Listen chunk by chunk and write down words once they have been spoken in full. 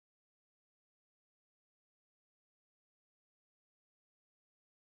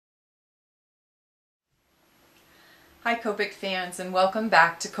Hi Copic fans, and welcome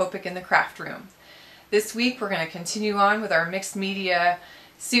back to Copic in the Craft Room. This week we're going to continue on with our mixed media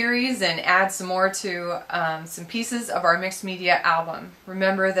series and add some more to some pieces of our mixed media album.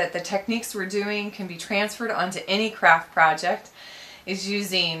 Remember that the techniques we're doing can be transferred onto any craft project. Is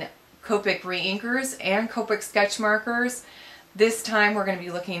using Copic reinkers and Copic sketch markers. This time we're going to be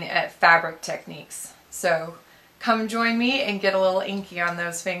looking at fabric techniques. So come join me and get a little inky on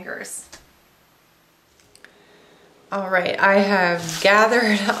those fingers. Alright, I have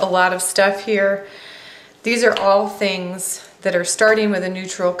gathered a lot of stuff here. These are all things that are starting with a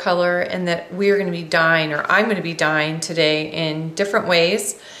neutral color and that we're going to be dyeing, or I'm going to be dyeing today in different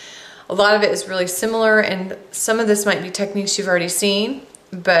ways. A lot of it is really similar, and some of this might be techniques you've already seen,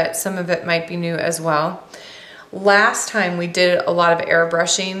 but some of it might be new as well. Last time we did a lot of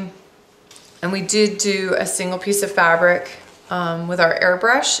airbrushing, and we did do a single piece of fabric with our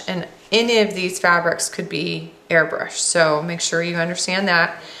airbrush, and any of these fabrics could be airbrushed, so make sure you understand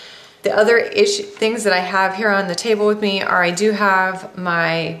that. The other things that I have here on the table with me are I do have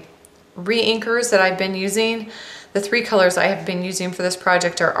my reinkers that I've been using. The three colors I have been using for this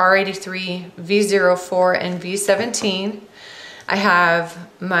project are R83, V04, and V17. I have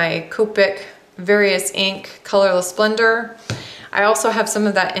my Copic Various Ink Colorless Blender. I also have some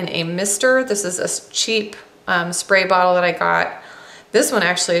of that in a mister. This is a cheap spray bottle that I got. This one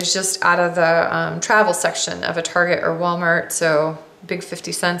actually is just out of the travel section of a Target or Walmart, so big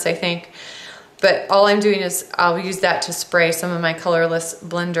 50 cents I think. But all I'm doing is I'll use that to spray some of my colorless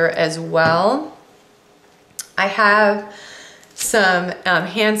blender as well. I have some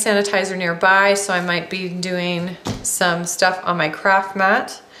hand sanitizer nearby, so I might be doing some stuff on my craft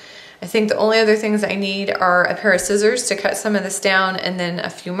mat. I think the only other things I need are a pair of scissors to cut some of this down and then a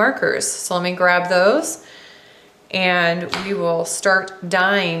few markers. So let me grab those and we will start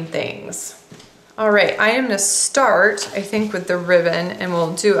dyeing things. All right, I am gonna start, I think, with the ribbon, and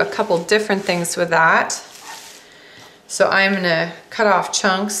we'll do a couple different things with that. So I'm gonna cut off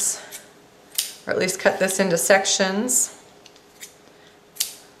chunks, or at least cut this into sections.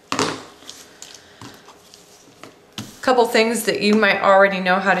 A couple things that you might already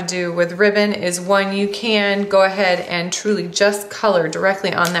know how to do with ribbon is, one, you can go ahead and truly just color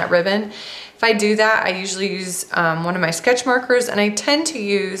directly on that ribbon. If I do that, I usually use one of my sketch markers, and I tend to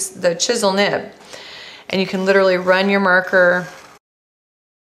use the chisel nib. And you can literally run your marker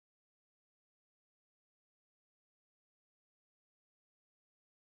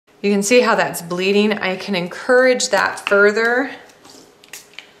You can see how that's bleeding. I can encourage that further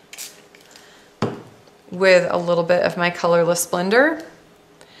with a little bit of my colorless blender.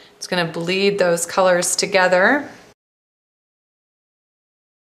 It's going to bleed those colors together.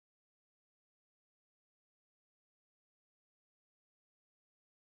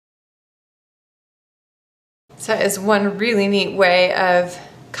 So that is one really neat way of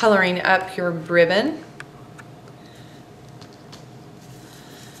coloring up your ribbon.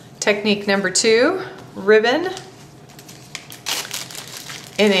 Technique number 2, ribbon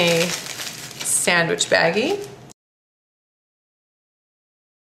in a sandwich baggie.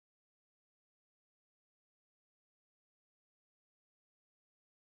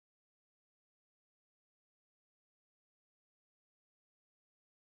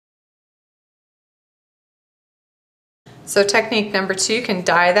 So technique number 2, you can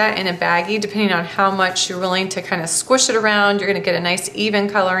dye that in a baggie depending on how much you're willing to kind of squish it around. You're going to get a nice even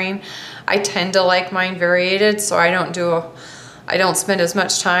coloring. I tend to like mine variated, so I don't spend as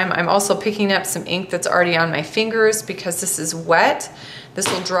much time. I'm also picking up some ink that's already on my fingers because this is wet.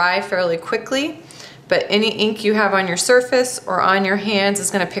 This will dry fairly quickly, but any ink you have on your surface or on your hands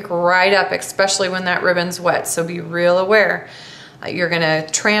is going to pick right up, especially when that ribbon's wet, so be real aware. You're going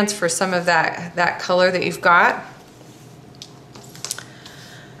to transfer some of that color that you've got.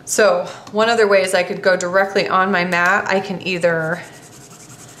 So one other way is I could go directly on my mat. I can either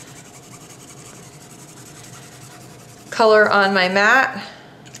color on my mat,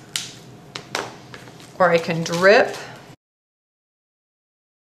 or I can drip.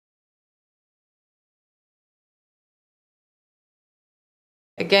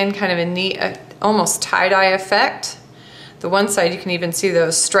 Again, kind of a neat, almost tie-dye effect. The one side you can even see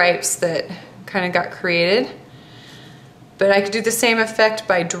those stripes that kind of got created. But I could do the same effect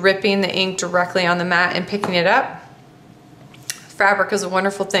by dripping the ink directly on the mat and picking it up. Fabric is a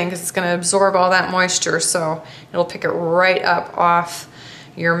wonderful thing because it's going to absorb all that moisture, so it'll pick it right up off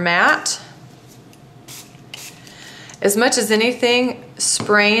your mat. As much as anything,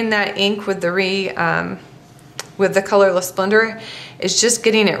 spraying that ink with the colorless blender is just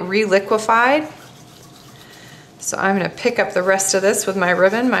getting it re-liquefied. So I'm going to pick up the rest of this with my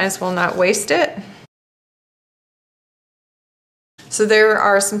ribbon. Might as well not waste it. So there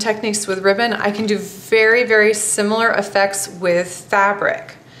are some techniques with ribbon. I can do very, very similar effects with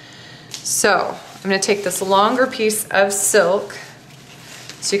fabric. So I'm going to take this longer piece of silk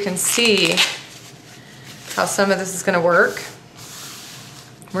so you can see how some of this is going to work.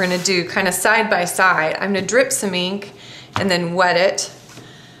 We're going to do kind of side by side. I'm going to drip some ink and then wet it.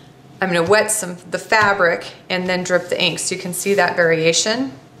 I'm going to wet the fabric and then drip the ink so you can see that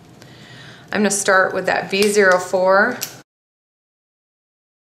variation. I'm going to start with that V04.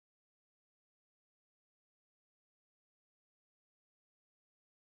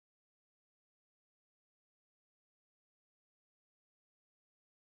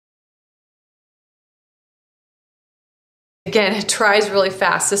 Again, it dries really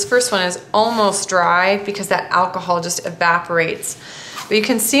fast. This first one is almost dry because that alcohol just evaporates. But you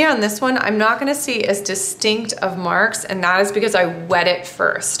can see on this one, I'm not going to see as distinct of marks, and that is because I wet it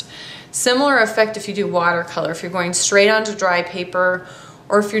first. Similar effect if you do watercolor, if you're going straight onto dry paper,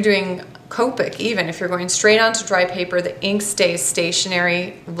 or if you're doing Copic even, if you're going straight onto dry paper, the ink stays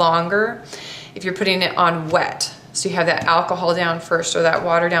stationary longer if you're putting it on wet. So you have that alcohol down first or that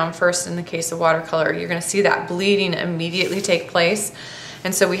water down first in the case of watercolor. You're going to see that bleeding immediately take place.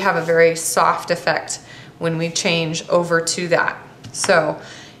 And so we have a very soft effect when we change over to that. So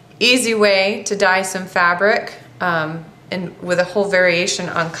easy way to dye some fabric and with a whole variation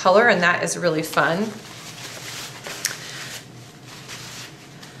on color, and that is really fun.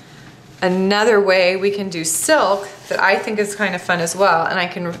 Another way we can do silk that I think is kind of fun as well, and I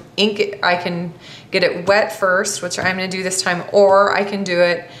can ink it, I can get it wet first, which I'm going to do this time, or I can do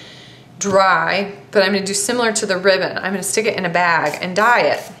it dry, but I'm going to do similar to the ribbon. I'm going to stick it in a bag and dye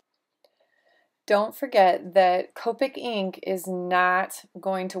it. Don't forget that Copic ink is not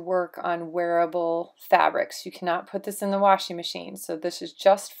going to work on wearable fabrics. You cannot put this in the washing machine, so this is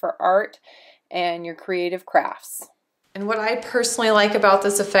just for art and your creative crafts. And what I personally like about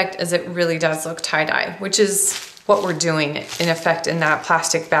this effect is it really does look tie-dye, which is what we're doing in effect in that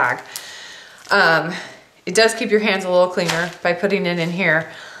plastic bag. It does keep your hands a little cleaner by putting it in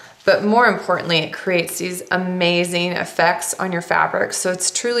here, but more importantly, it creates these amazing effects on your fabric. So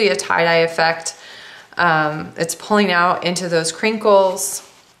it's truly a tie-dye effect. It's pulling out into those crinkles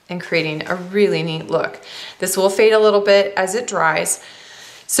and creating a really neat look. This will fade a little bit as it dries.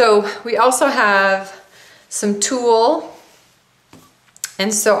 So we also have some tulle,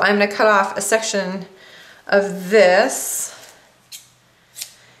 and so I'm going to cut off a section of this,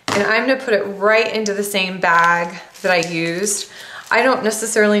 and I'm going to put it right into the same bag that I used. I don't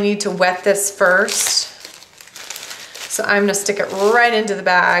necessarily need to wet this first, so I'm going to stick it right into the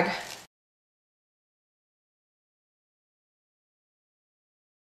bag.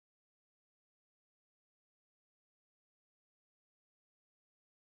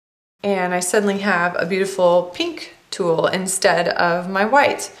 And I suddenly have a beautiful pink tulle instead of my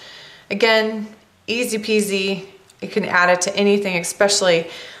white. Again, easy peasy. You can add it to anything, especially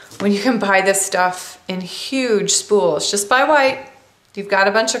when you can buy this stuff in huge spools. Just buy white. You've got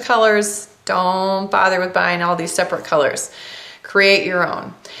a bunch of colors. Don't bother with buying all these separate colors. Create your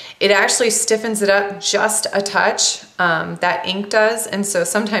own. It actually stiffens it up just a touch, that ink does, and so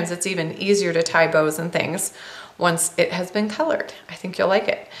sometimes it's even easier to tie bows and things once it has been colored. I think you'll like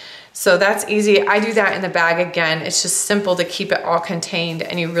it. So that's easy. I do that in the bag again. It's just simple to keep it all contained,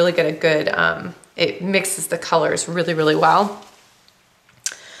 and you really get a good, it mixes the colors really, really well.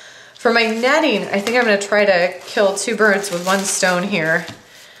 For my netting, I think I'm going to try to kill two birds with one stone here.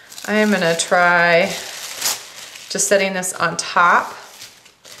 I am going to try just setting this on top,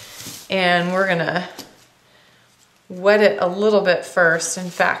 and we're going to wet it a little bit first. In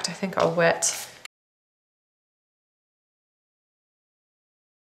fact, I think I'll wet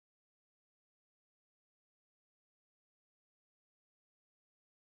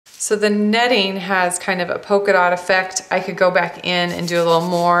so the netting has kind of a polka dot effect. I could go back in and do a little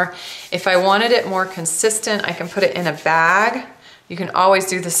more. If I wanted it more consistent, I can put it in a bag. You can always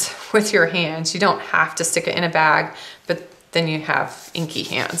do this with your hands. You don't have to stick it in a bag, but then you have inky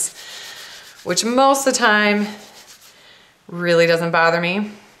hands, which most of the time really doesn't bother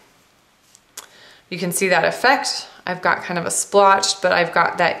me. You can see that effect. I've got kind of a splotch, but I've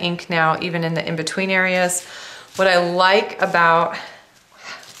got that ink now even in the in-between areas. What I like about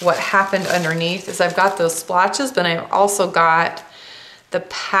what happened underneath is I've got those splotches, but I've also got the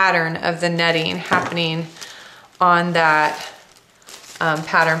pattern of the netting happening on that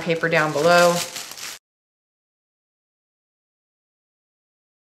pattern paper down below.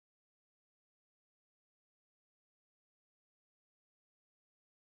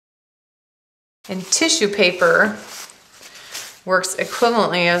 And tissue paper works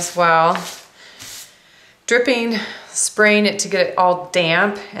equivalently as well. dripping, spraying it to get it all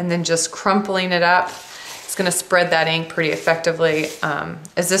damp, and then just crumpling it up. It's gonna spread that ink pretty effectively.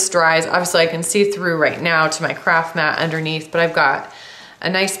 As this dries, obviously I can see through right now to my craft mat underneath, but I've got a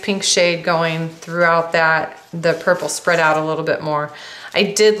nice pink shade going throughout that. The purple spread out a little bit more. I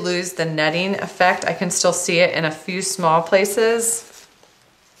did lose the netting effect. I can still see it in a few small places.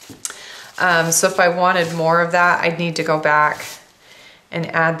 So if I wanted more of that, I'd need to go back and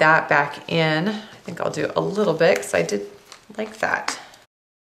add that back in. I think I'll do a little bit because I did like that.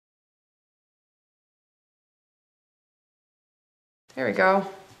 There we go.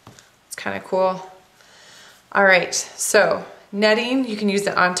 It's kind of cool. All right, so netting, you can use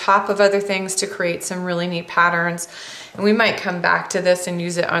it on top of other things to create some really neat patterns. And we might come back to this and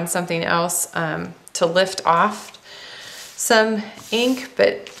use it on something else to lift off some ink,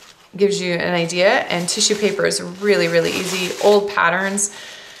 but gives you an idea. And tissue paper is really, really easy. Old patterns,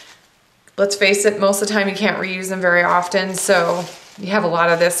 let's face it, most of the time you can't reuse them very often. So you have a lot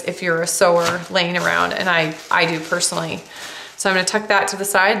of this if you're a sewer laying around, and I do personally. So I'm gonna tuck that to the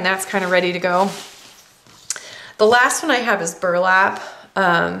side, and that's kind of ready to go. The last one I have is burlap.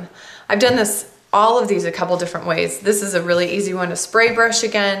 I've done all of these a couple different ways. This is a really easy one to spray brush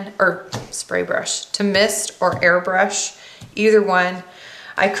again, or spray brush, to mist or airbrush, either one.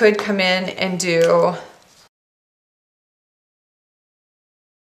 I could come in and do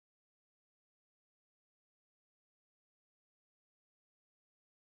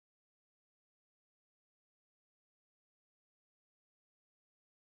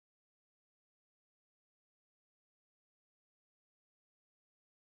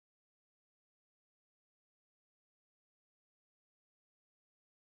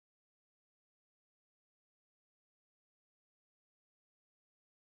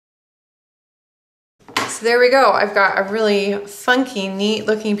So there we go. I've got a really funky, neat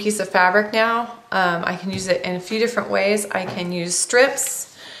looking piece of fabric now. I can use it in a few different ways. I can use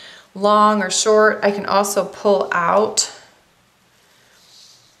strips, long or short. I can also pull out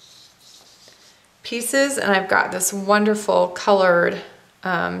pieces, and I've got this wonderful colored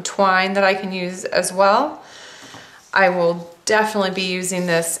twine that I can use as well. I will definitely be using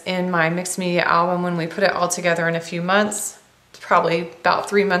this in my mixed media album when we put it all together in a few months. It's probably about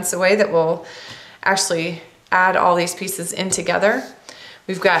 3 months away that we'll actually add all these pieces in together.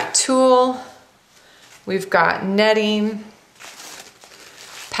 We've got tulle, we've got netting,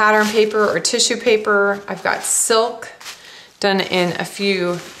 pattern paper or tissue paper. I've got silk done in a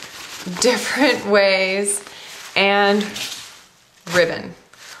few different ways, and ribbon.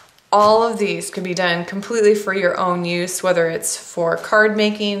 All of these can be done completely for your own use, whether it's for card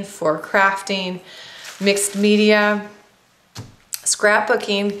making, for crafting, mixed media,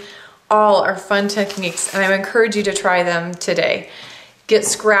 scrapbooking. All are fun techniques, and I encourage you to try them today. Get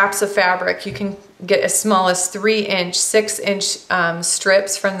scraps of fabric. You can get as small as 3-inch, 6-inch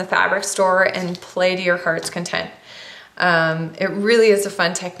strips from the fabric store and play to your heart's content. It really is a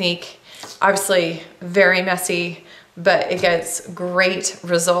fun technique. Obviously very messy, but it gets great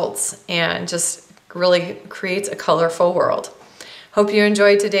results and just really creates a colorful world. Hope you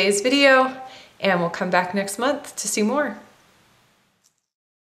enjoyed today's video, and we'll come back next month to see more.